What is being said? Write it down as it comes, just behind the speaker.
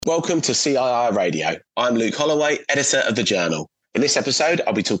Welcome to CII Radio. I'm Luke Holloway, editor of The Journal. In this episode,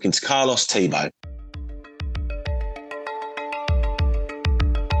 I'll be talking to Carlos Thibault.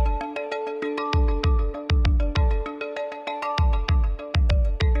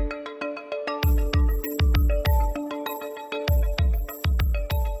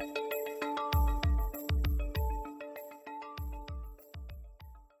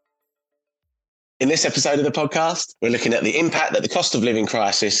 In this episode of the podcast, we're looking at the impact that the cost of living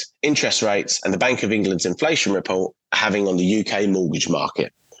crisis, interest rates, and the Bank of England's inflation report are having on the UK mortgage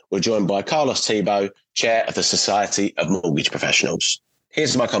market. We're joined by Carlos Thibault, Chair of the Society of Mortgage Professionals.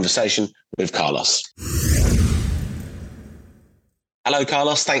 Here's my conversation with Carlos. Hello,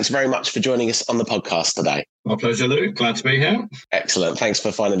 Carlos. Thanks very much for joining us on the podcast today. My pleasure, Luke. Glad to be here. Excellent. Thanks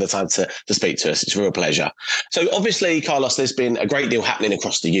for finding the time to speak to us. It's a real pleasure. So obviously, Carlos, there's been a great deal happening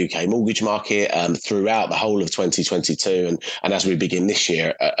across the UK mortgage market throughout the whole of 2022 and as we begin this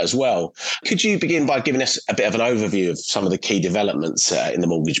year as well. Could you begin by giving us a bit of an overview of some of the key developments in the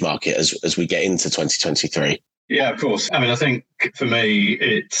mortgage market as we get into 2023? Yeah, of course. I mean, I think for me,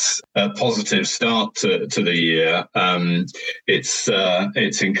 it's a positive start to the year.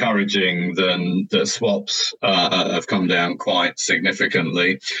 It's encouraging that swaps have come down quite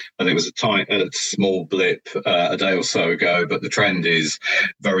significantly. I think it was a small blip a day or so ago, but the trend is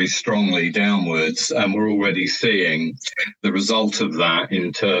very strongly downwards, and we're already seeing the result of that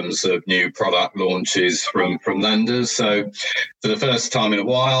in terms of new product launches from lenders. So for the first time in a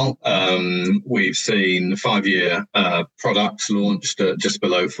while, we've seen 5-year products launched at just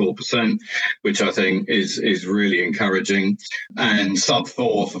below 4%, which I think is really encouraging. And sub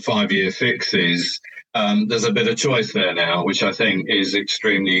 4 for 5-year fixes. There's a bit of choice there now, which I think is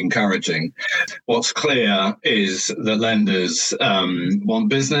extremely encouraging. What's clear is that lenders want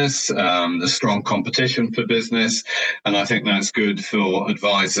business, there's strong competition for business, and I think that's good for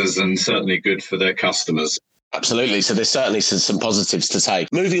advisors and certainly good for their customers. Absolutely. So there's certainly some positives to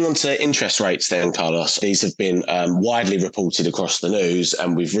take. Moving on to interest rates then, Carlos, these have been widely reported across the news,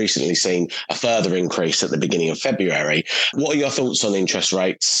 and we've recently seen a further increase at the beginning of February. What are your thoughts on interest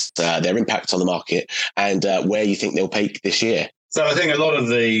rates, their impact on the market, and where you think they'll peak this year? So I think a lot of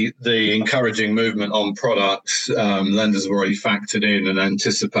the encouraging movement on products, lenders have already factored in and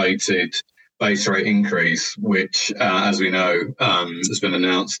anticipated base rate increase, which, as we know, has been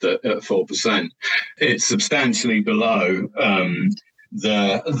announced at 4%. It's substantially below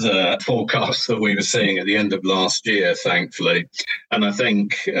the forecasts that we were seeing at the end of last year, thankfully. And I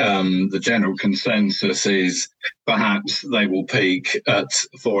think the general consensus is perhaps they will peak at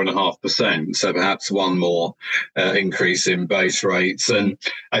 4.5%, so perhaps one more increase in base rates. And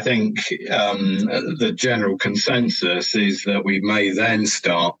I think the general consensus is that we may then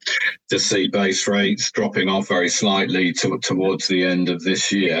start to see base rates dropping off very slightly towards the end of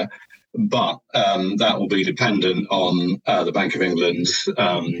this year. But that will be dependent on the Bank of England's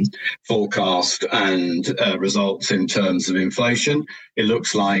forecast and results in terms of inflation. It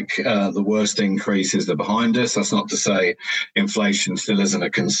looks like the worst increases are behind us. That's not to say inflation still isn't a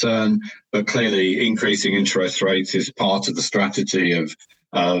concern, but clearly increasing interest rates is part of the strategy of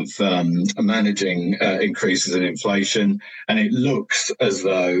managing increases in inflation. And it looks as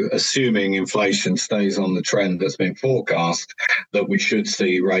though, assuming inflation stays on the trend that's been forecast, that we should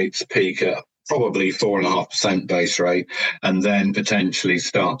see rates peak at probably 4.5% base rate and then potentially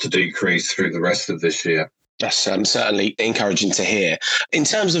start to decrease through the rest of this year. That's certainly encouraging to hear. In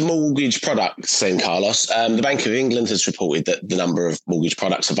terms of mortgage products then, Carlos, the Bank of England has reported that the number of mortgage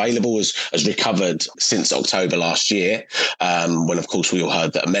products available has recovered since October last year, when, of course, we all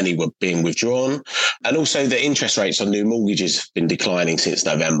heard that many were being withdrawn. And also the interest rates on new mortgages have been declining since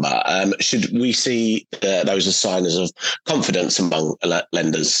November. Should we see those as signs of confidence among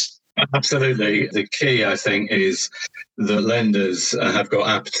lenders? Absolutely. The key, I think, is that lenders have got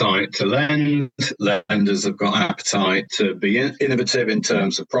appetite to lend. Lenders have got appetite to be innovative in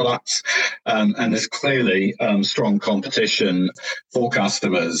terms of products. And there's clearly strong competition for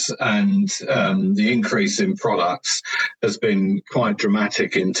customers. And the increase in products has been quite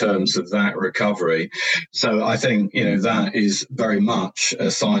dramatic in terms of that recovery. So I think, that is very much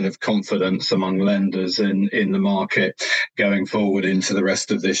a sign of confidence among lenders in the market going forward into the rest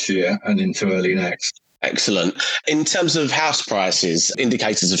of this year and into early next. Excellent. In terms of house prices,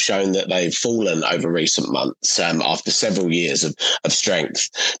 indicators have shown that they've fallen over recent months after several years of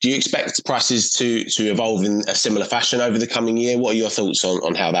strength. Do you expect prices to evolve in a similar fashion over the coming year? What are your thoughts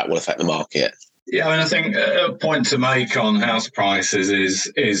on how that will affect the market? Yeah, I think a point to make on house prices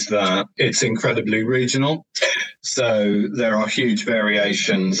is that it's incredibly regional. So there are huge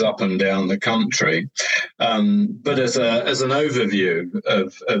variations up and down the country. But as an overview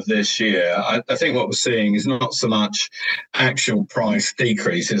of this year, I think what we're seeing is not so much actual price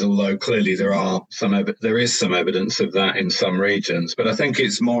decreases, although clearly there is some evidence of that in some regions. But I think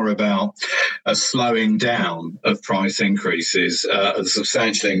it's more about a slowing down of price increases, the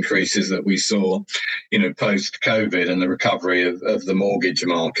substantial increases that we saw, post-COVID and the recovery of the mortgage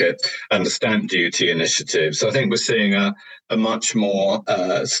market and the stamp duty initiative. So I think we're seeing a much more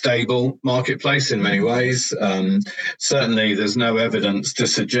stable marketplace in many ways. Certainly, there's no evidence to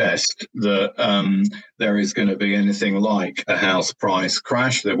suggest that there is going to be anything like a house price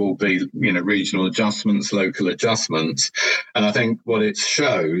crash. There will be, regional adjustments, local adjustments. And I think what it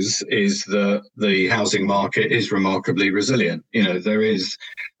shows is that the housing market is remarkably resilient. There is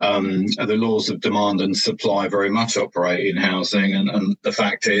the laws of demand and supply very much operate in housing. And the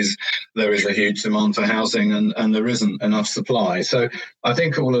fact is there is a huge demand for housing and there isn't enough supply. So I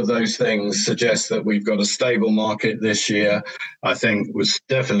think all of those things suggest that we've got a stable market this year. I think it was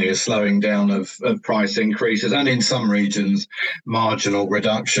definitely a slowing down of price increases and in some regions, marginal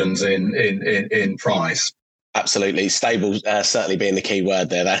reductions in price. Absolutely. Stable certainly being the key word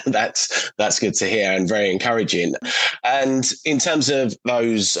there. That's good to hear and very encouraging. And in terms of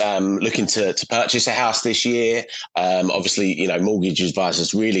those looking to purchase a house this year, obviously, mortgage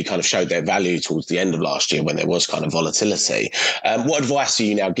advisors really kind of showed their value towards the end of last year when there was kind of volatility. What advice are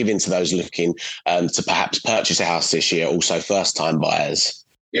you now giving to those looking to perhaps purchase a house this year, also first-time buyers?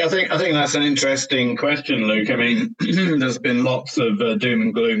 Yeah, I think that's an interesting question, Luke. I mean, there's been lots of doom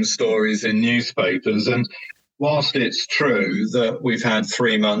and gloom stories in newspapers, and whilst it's true that we've had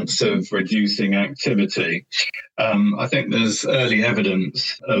 3 months of reducing activity, I think there's early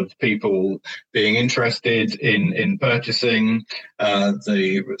evidence of people being interested in purchasing,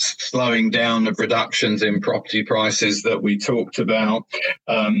 the slowing down of reductions in property prices that we talked about.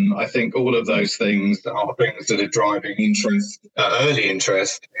 I think all of those things are things that are driving early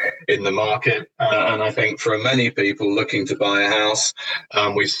interest in the market. And I think for many people looking to buy a house,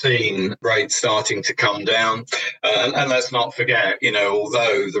 we've seen rates starting to come down. And let's not forget,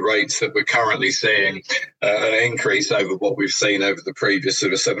 although the rates that we're currently seeing an increase over what we've seen over the previous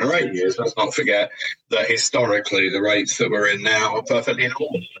sort of 7 or 8 years, let's not forget that historically the rates that we're in now are perfectly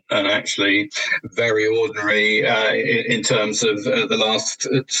normal and actually very ordinary in terms of the last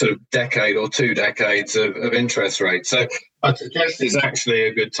sort of decade or 2 decades of interest rates. So I'd suggest it's actually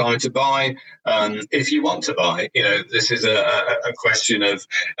a good time to buy if you want to buy. This is a question of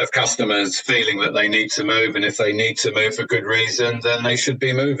customers feeling that they need to move, and if they need to move for good reason, then they should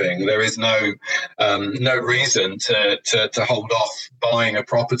be moving. There is no reason to hold off buying a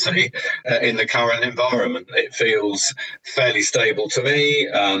property in the current environment. It feels fairly stable to me.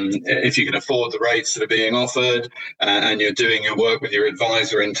 If you can afford the rates that are being offered and you're doing your work with your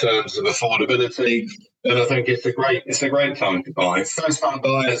advisor in terms of affordability, then I think it's a great time to buy. First-time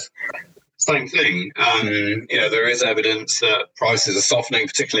buyers, same thing. There is evidence that prices are softening,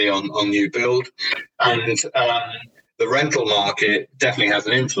 particularly on new build, and the rental market definitely has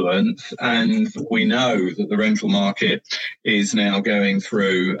an influence, and we know that the rental market is now going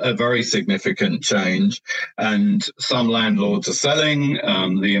through a very significant change, and some landlords are selling,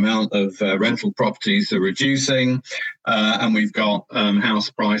 the amount of rental properties are reducing, and we've got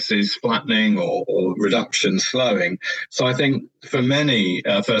house prices flattening or reduction slowing. So I think for many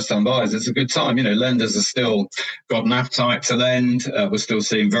first-time buyers, it's a good time. Lenders have still got an appetite to lend. We're still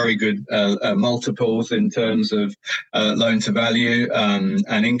seeing very good multiples in terms of loan to value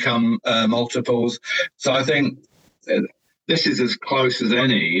and income multiples. So I think this is as close as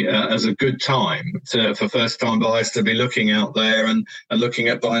any as a good time for first-time buyers to be looking out there and looking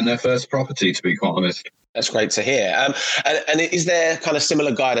at buying their first property, to be quite honest. That's great to hear. And is there kind of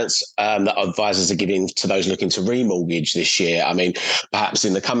similar guidance that advisors are giving to those looking to remortgage this year? I mean, perhaps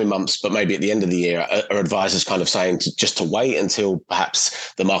in the coming months, but maybe at the end of the year, are advisors kind of saying just to wait until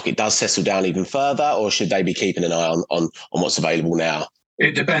perhaps the market does settle down even further, or should they be keeping an eye on what's available now?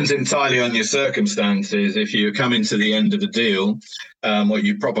 It depends entirely on your circumstances. If you're coming to the end of the deal, what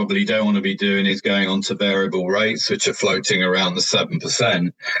you probably don't want to be doing is going on to variable rates, which are floating around the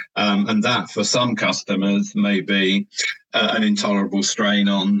 7%. And that, for some customers, may be an intolerable strain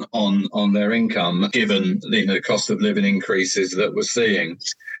on their income, given the cost of living increases that we're seeing.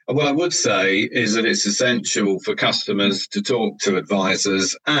 What I would say is that it's essential for customers to talk to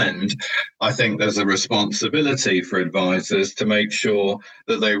advisors, and I think there's a responsibility for advisors to make sure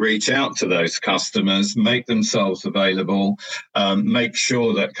that they reach out to those customers, make themselves available, make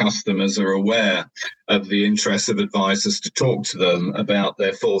sure that customers are aware of the interests of advisors to talk to them about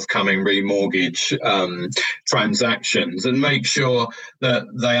their forthcoming remortgage transactions and make sure that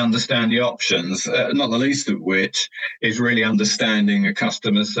they understand the options, not the least of which is really understanding a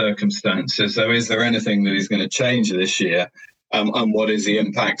customer's circumstances. So is there anything that is going to change this year? And what is the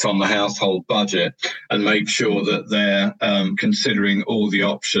impact on the household budget, and make sure that they're considering all the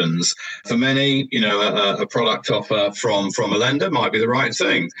options. For many, a product offer from a lender might be the right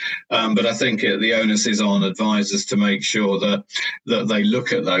thing, but I think the onus is on advisors to make sure that they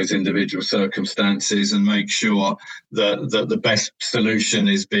look at those individual circumstances and make sure that the best solution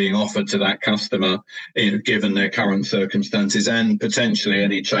is being offered to that customer, given their current circumstances and potentially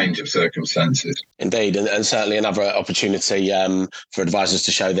any change of circumstances. Indeed, and certainly another opportunity for advisors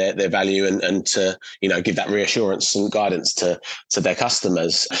to show their value and to give that reassurance and guidance to their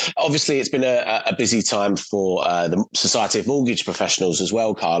customers. Obviously, it's been a busy time for the Society of Mortgage Professionals as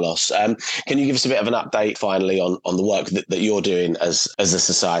well, Carlos. Can you give us a bit of an update finally on the work that you're doing as a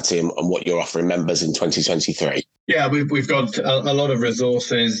society and what you're offering members in 2023? Yeah, we've got a lot of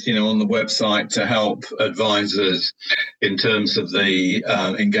resources, on the website to help advisors in terms of the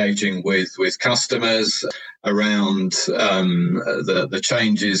engaging with customers around the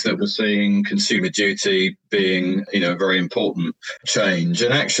changes that we're seeing, Consumer Duty being, a very important change.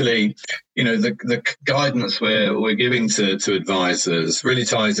 And actually, the guidance we're giving to advisors really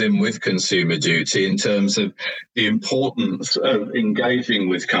ties in with Consumer Duty in terms of the importance of engaging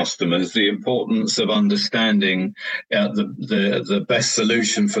with customers, the importance of understanding the best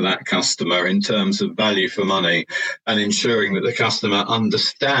solution for that customer in terms of value for money, and ensuring that the customer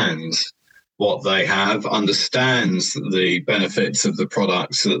understands what they have, understands the benefits of the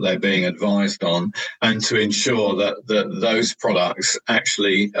products that they're being advised on, and to ensure that those products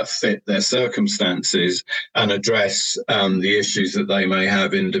actually fit their circumstances and address the issues that they may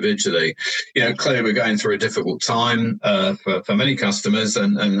have individually. Clearly we're going through a difficult time for many customers,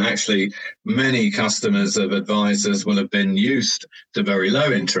 and actually many customers of advisors will have been used to very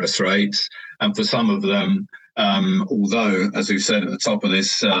low interest rates, and for some of them, although, as we've said at the top of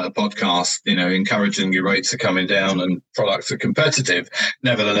this podcast, encouraging your rates are coming down and products are competitive.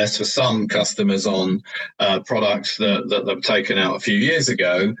 Nevertheless, for some customers on products that they've taken out a few years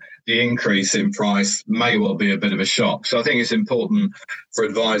ago, the increase in price may well be a bit of a shock. So I think it's important for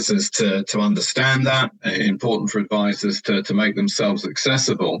advisors to understand that, important for advisors to make themselves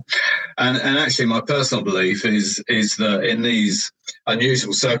accessible. And actually, my personal belief is that in these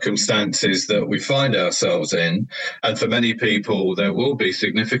unusual circumstances that we find ourselves in, and for many people there will be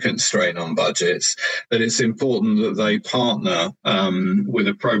significant strain on budgets, that it's important that they partner with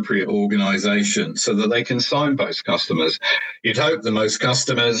appropriate organisations so that they can signpost customers. You'd hope that most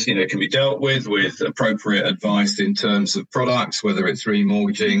customers, can be dealt with appropriate advice in terms of products, whether it's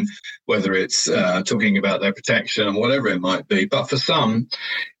remortgaging, whether it's talking about their protection and whatever it might be. But for some,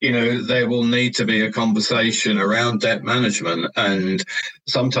 there will need to be a conversation around debt management, and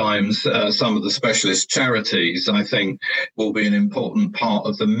sometimes some of the specialist charities, I think, will be an important part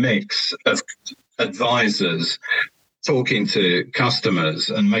of the mix of advisors talking to customers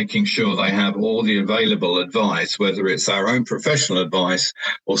and making sure they have all the available advice, whether it's our own professional advice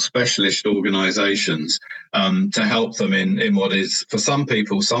or specialist organisations, to help them in what is, for some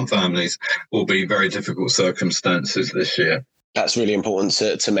people, some families, will be very difficult circumstances this year. That's really important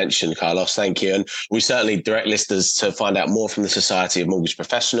to mention, Carlos. Thank you. And we certainly direct listeners to find out more from the Society of Mortgage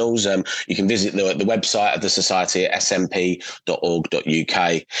Professionals. You can visit the website of the Society at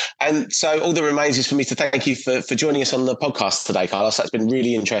smp.org.uk. And so all that remains is for me to thank you for joining us on the podcast today, Carlos. That's been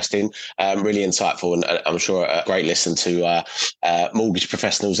really interesting, really insightful, and I'm sure a great listen to mortgage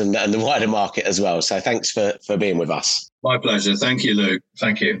professionals and the wider market as well. So thanks for being with us. My pleasure. Thank you, Luke.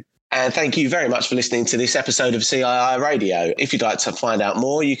 Thank you. And thank you very much for listening to this episode of CII Radio. If you'd like to find out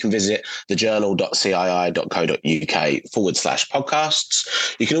more, you can visit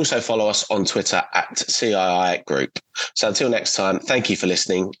thejournal.cii.co.uk/podcasts. You can also follow us on Twitter @CII Group. So until next time, thank you for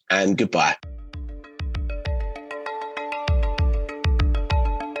listening and goodbye.